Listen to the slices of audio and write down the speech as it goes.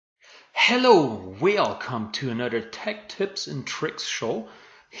Hello, welcome to another Tech Tips and Tricks show.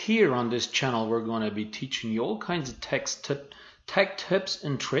 Here on this channel we're going to be teaching you all kinds of tech tips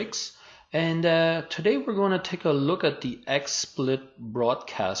and tricks. And today we're going to take a look at the Xsplit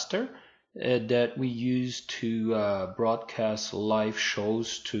broadcaster that we use to broadcast live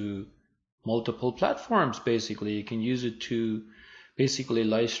shows to multiple platforms. Basically, you can use it to basically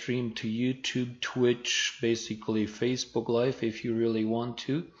live stream to YouTube, Twitch, basically Facebook Live if you really want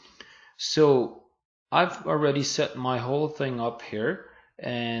to. So I've already set my whole thing up here,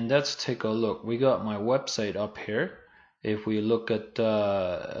 and let's take a look. We got my website up here. If we look at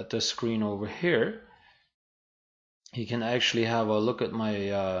the screen over here, you can actually have a look at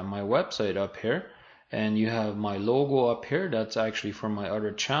my my website up here, and you have my logo up here. That's actually for my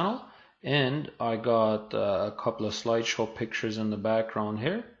other channel, and I got a couple of slideshow pictures in the background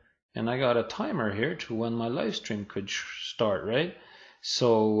here, and I got a timer here to when my live stream could start, right?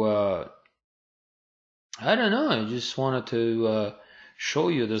 So I don't know, I just wanted to show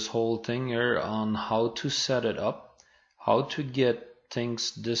you this whole thing here on how to set it up, how to get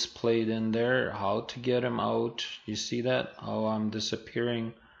things displayed in there, how to get them out. You see that? How I'm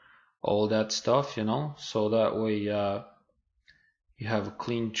disappearing, all that stuff, you know, so that way you have a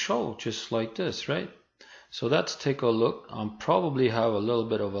clean show just like this, right? So let's take a look. I'll probably have a little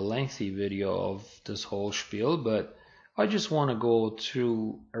bit of a lengthy video of this whole spiel, but I just want to go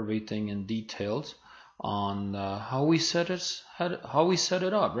through everything in details on how we set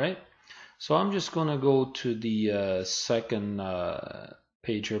it up, right? So I'm just going to go to the second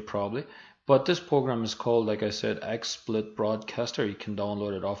page here probably, but this program is called, like I said, Xsplit Broadcaster. You can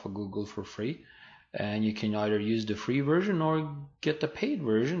download it off of Google for free, and you can either use the free version or get the paid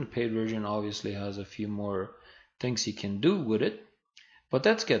version. The paid version obviously has a few more things you can do with it, but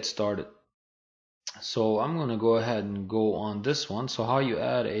let's get started. So I'm going to go ahead and go on this one. So how you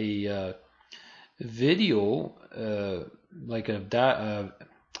add a video, like a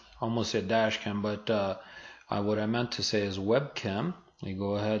almost a dash cam, but what I meant to say is webcam. You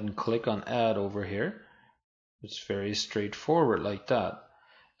go ahead and click on add over here. It's very straightforward like that.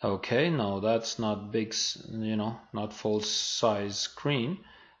 Okay, no, that's not big, you know, not full size screen,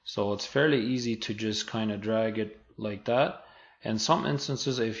 so it's fairly easy to just kind of drag it like that. And some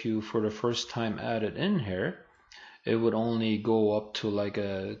instances, if you for the first time add it in here, it would only go up to like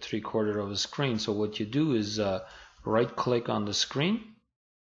a 3/4 of a screen. So what you do is right click on the screen,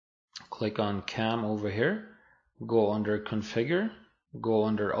 click on cam over here, go under configure, go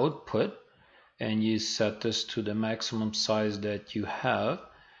under output, and you set this to the maximum size that you have,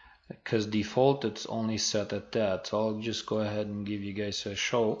 because default it's only set at that. So I'll just go ahead and give you guys a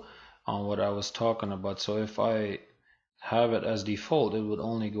show on what I was talking about. So if I have it as default, it would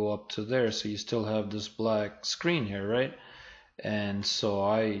only go up to there, so you still have this black screen here, right? And so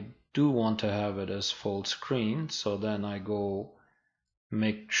I do want to have it as full screen, so then I go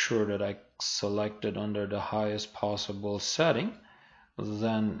make sure that I select it under the highest possible setting.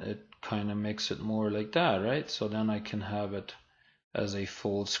 Then it kind of makes it more like that, right? So then I can have it as a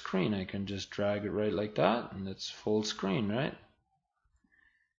full screen. I can just drag it right like that, and it's full screen, right?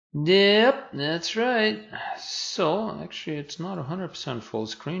 Yep, that's right. So actually it's not 100% full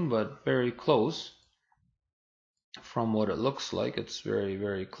screen, but very close. From what it looks like, it's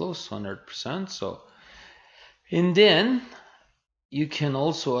very close, 100%. So, and then you can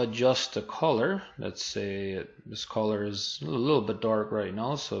also adjust the color. Let's say this color is a little bit dark right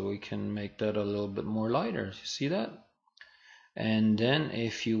now, so we can make that a little bit more lighter. You see that? And then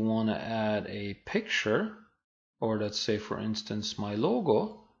if you want to add a picture, or let's say for instance my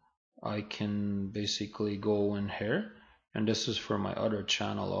logo, I can basically go in here, and this is for my other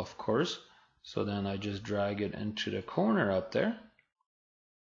channel, of course. So then I just drag it into the corner up there,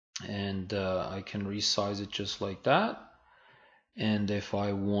 and I can resize it just like that. And if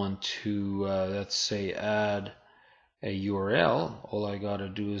I want to, let's say, add a URL, all I gotta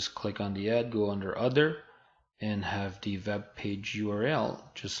do is click on the add, go under other, and have the web page URL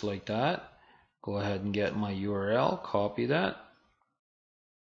just like that. Go ahead and get my URL, copy that,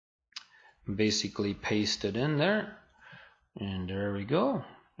 basically paste it in there, and there we go,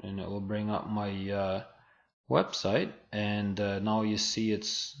 and it will bring up my website. And now you see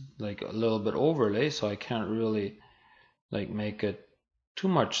it's like a little bit overlay, so I can't really like make it too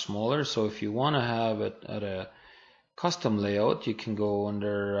much smaller. So if you want to have it at a custom layout, you can go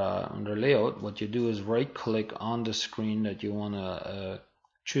under layout. What you do is right click on the screen that you want to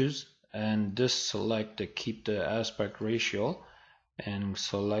choose, and just select the keep the aspect ratio, and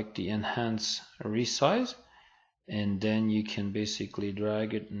select the enhance resize, and then you can basically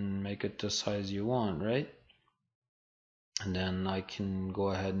drag it and make it the size you want, right? and then I can go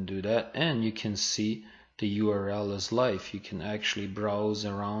ahead and do that, and you can see the URL is live. You can actually browse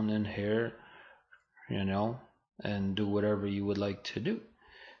around in here, you know, and do whatever you would like to do.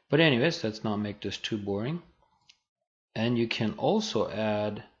 But anyways, let's not make this too boring. And you can also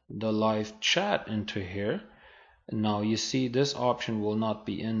add the live chat into here. Now you see this option will not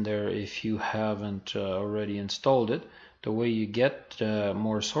be in there if you haven't already installed it. The way you get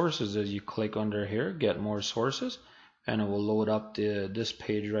more sources is you click under here, get more sources, and it will load up this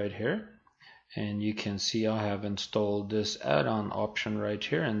page right here. And you can see I have installed this add-on option right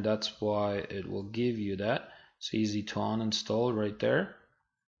here, and that's why it will give you that. It's easy to uninstall right there.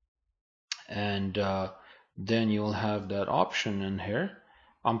 And then you'll have that option in here.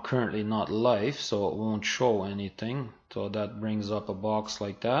 I'm currently not live, so it won't show anything, so that brings up a box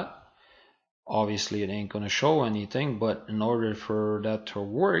like that. Obviously it ain't gonna show anything, but in order for that to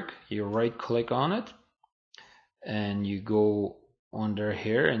work, you right click on it and you go under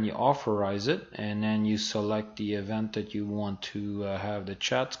here and you authorize it, and then you select the event that you want to have the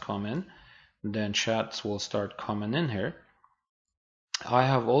chats come in. Then chats will start coming in here. I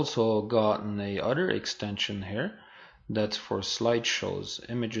have also gotten a other extension here that's for slideshows,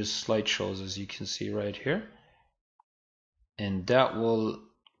 images slideshows, as you can see right here, and that will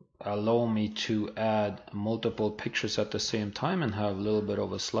allow me to add multiple pictures at the same time and have a little bit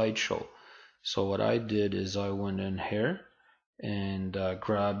of a slideshow. So what I did is I went in here and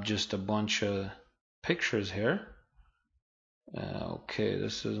grabbed just a bunch of pictures here. Okay,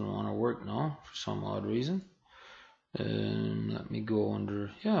 this doesn't want to work now for some odd reason. And let me go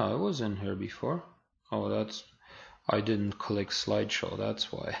under, yeah, I was in here before. Oh, that's, I didn't click slideshow,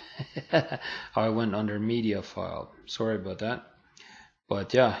 that's why. I went under media file, sorry about that.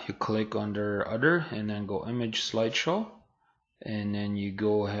 But yeah, you click under other and then go image slideshow, and then you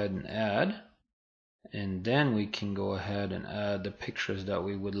go ahead and add, and then we can go ahead and add the pictures that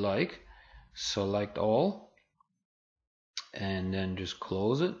we would like. Select all, and then just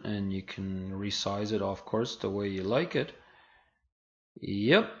close it, and you can resize it, of course, the way you like it.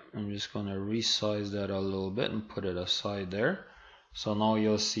 Yep, I'm just gonna resize that a little bit and put it aside there. So now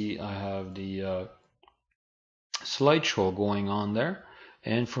you'll see I have the slideshow going on there.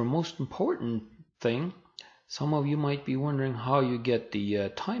 And for most important thing, some of you might be wondering how you get the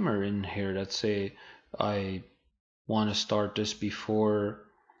timer in here. Let's say I want to start this before,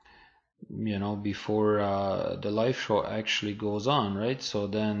 you know, before the live show actually goes on, right? So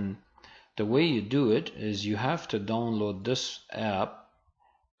then the way you do it is you have to download this app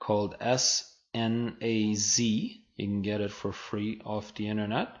called SNAZ. You can get it for free off the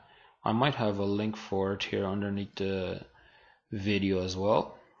internet. I might have a link for it here underneath the video as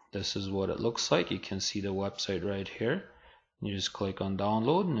well. This is what it looks like. You can see the website right here. You just click on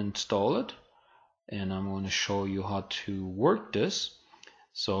download and install it, and I'm going to show you how to work this.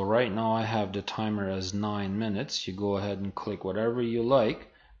 So right now I have the timer as 9 minutes. You go ahead and click whatever you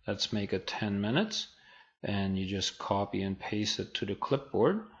like. Let's make it 10 minutes, and you just copy and paste it to the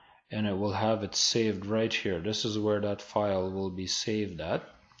clipboard, and it will have it saved right here. This is where that file will be saved at.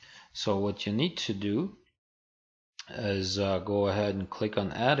 So what you need to do is go ahead and click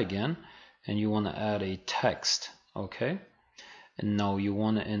on add again, and you want to add a text. Okay, and now you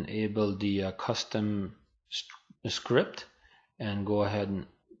want to enable the custom script, and go ahead and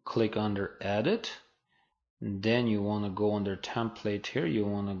click under edit, and then you want to go under template here. You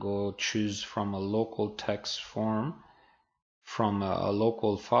want to go choose from a local text form from a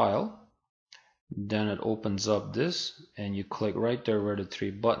local file. Then it opens up this, and you click right there where the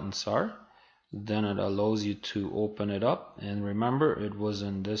 3 buttons are. Then it allows you to open it up, and remember it was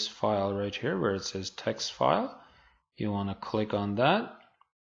in this file right here where it says text file. You want to click on that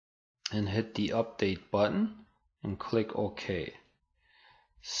and hit the update button and click OK.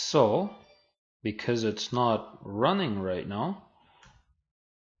 So because it's not running right now,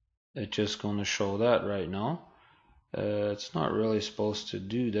 it's just going to show that right now. It's not really supposed to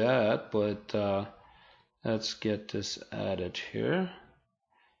do that, but let's get this added here.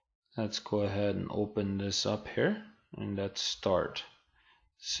 Let's go ahead and open this up here, and let's start.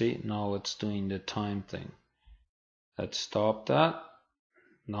 See, now it's doing the time thing. Let's stop that.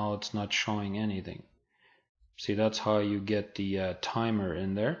 Now it's not showing anything. See, that's how you get the timer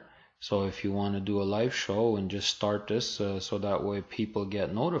in there. So if you want to do a live show and just start this so that way people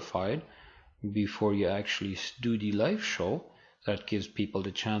get notified before you actually do the live show, that gives people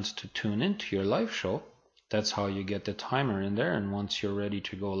the chance to tune into your live show. That's how you get the timer in there, and once you're ready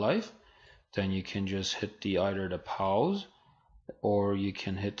to go live, then you can just hit either the pause or you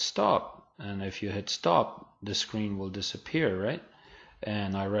can hit stop. And if you hit stop, the screen will disappear, right?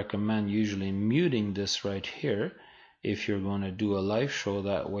 And I recommend usually muting this right here, if you're going to do a live show.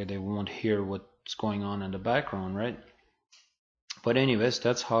 That way they won't hear what's going on in the background, right? But anyways,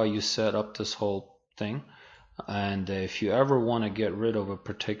 that's how you set up this whole thing. And if you ever want to get rid of a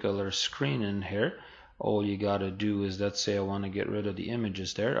particular screen in here, all you got to do is, let's say I want to get rid of the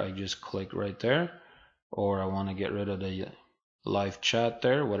images there, I just click right there. Or I want to get rid of the live chat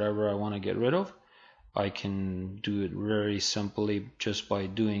there, whatever I want to get rid of, I can do it very simply just by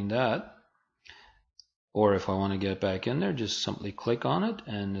doing that. Or if I want to get back in there, just simply click on it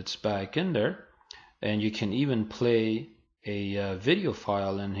and it's back in there. And you can even play a video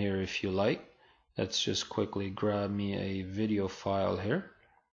file in here if you like. Let's just quickly grab me a video file here.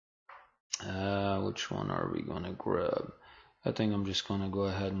 Which one are we going to grab? I think I'm just going to go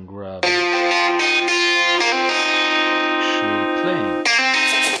ahead and grab playing.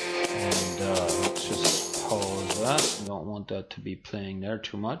 And let's just pause that. Don't want that to be playing there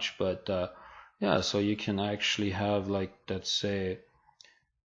too much, but yeah, so you can actually have, like, let's say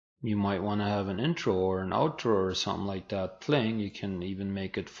you might want to have an intro or an outro or something like that playing. You can even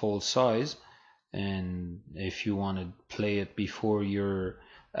make it full size, and if you want to play it before your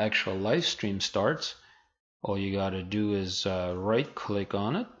actual live stream starts, all you got to do is right click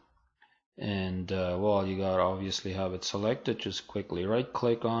on it, and well, you got to obviously have it selected. Just quickly right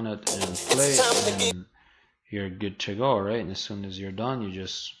click on it and play, and you're good to go, right? And as soon as you're done, you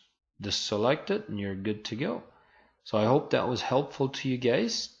just select it and you're good to go. So I hope that was helpful to you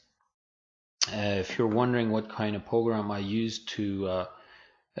guys. If you're wondering what kind of program I use to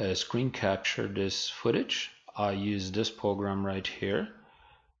screen capture this footage, I use this program right here.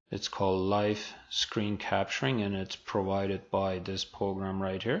 It's called Live Screen Capturing, and it's provided by this program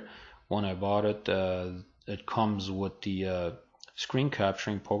right here. When I bought it, it comes with the screen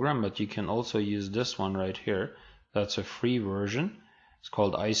capturing program, but you can also use this one right here. That's a free version. It's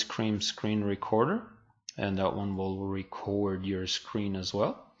called Ice Cream Screen Recorder, and that one will record your screen as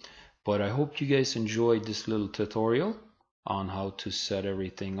well. But I hope you guys enjoyed this little tutorial on how to set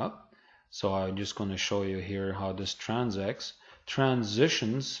everything up. So I'm just going to show you here how this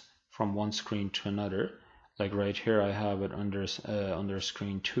transitions from one screen to another. Like right here, I have it under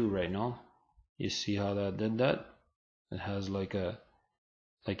screen 2 right now. You see how that did that? It has like a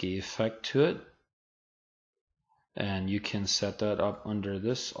effect to it. And you can set that up under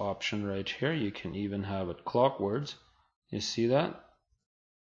this option right here. You can even have it clockwards. You see that?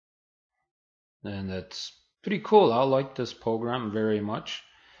 And that's pretty cool. I like this program very much.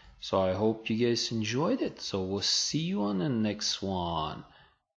 So I hope you guys enjoyed it. So we'll see you on the next one.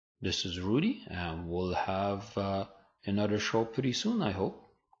 This is Rudy, and we'll have another show pretty soon, I hope.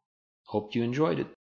 Hope you enjoyed it.